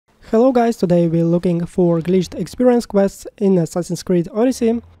Hello guys, today we're looking for glitched experience quests in Assassin's Creed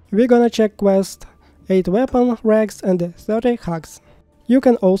Odyssey. We're gonna check quest 8 weapon racks and 30 hacks. You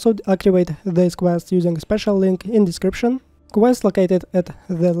can also activate this quest using a special link in description. Quest located at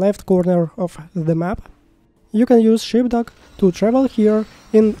the left corner of the map. You can use shipdock to travel here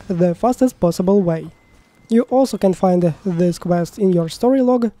in the fastest possible way. You also can find this quest in your story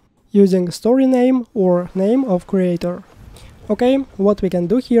log using story name or name of creator. Okay, what we can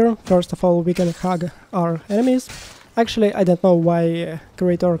do here, first of all we can hug our enemies. Actually, I don't know why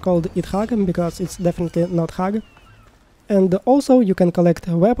creator called it hug, because it's definitely not hug. And also you can collect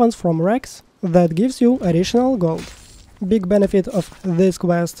weapons from racks, that gives you additional gold. Big benefit of this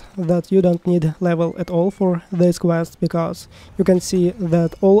quest that you don't need level at all for this quest, because you can see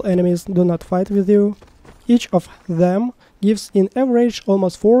that all enemies do not fight with you. Each of them gives in average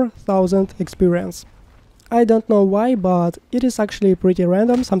almost 4000 experience. I don't know why, but it is actually pretty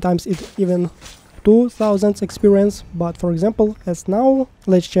random, sometimes it even 2000 experience, but for example, as now,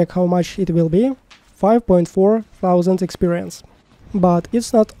 let's check how much it will be, 5.4 thousand experience. But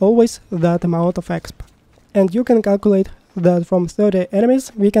it's not always that amount of exp. And you can calculate that from 30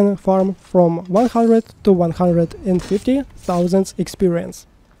 enemies we can farm from 100 to 150,000 experience.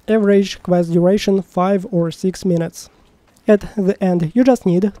 Average quest duration 5 or 6 minutes. At the end you just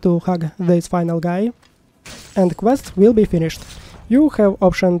need to hug this final guy, and quest will be finished. You have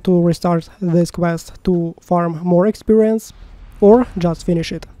option to restart this quest to farm more experience, or just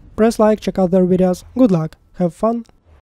finish it. Press like, check out their videos, good luck, have fun!